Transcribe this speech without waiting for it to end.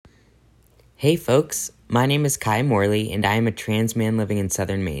Hey folks, my name is Kai Morley and I am a trans man living in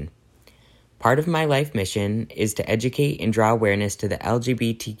southern Maine. Part of my life mission is to educate and draw awareness to the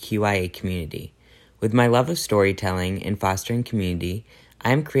LGBTQIA community. With my love of storytelling and fostering community,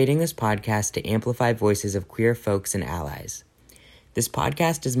 I am creating this podcast to amplify voices of queer folks and allies. This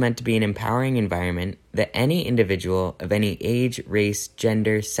podcast is meant to be an empowering environment that any individual of any age, race,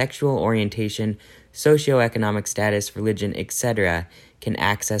 gender, sexual orientation, socioeconomic status, religion, etc. can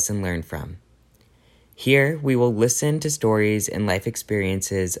access and learn from. Here, we will listen to stories and life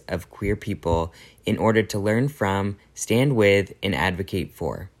experiences of queer people in order to learn from, stand with, and advocate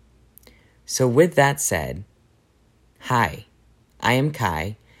for. So with that said, hi, I am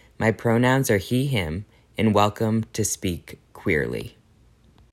Kai, my pronouns are he, him, and welcome to Speak Queerly.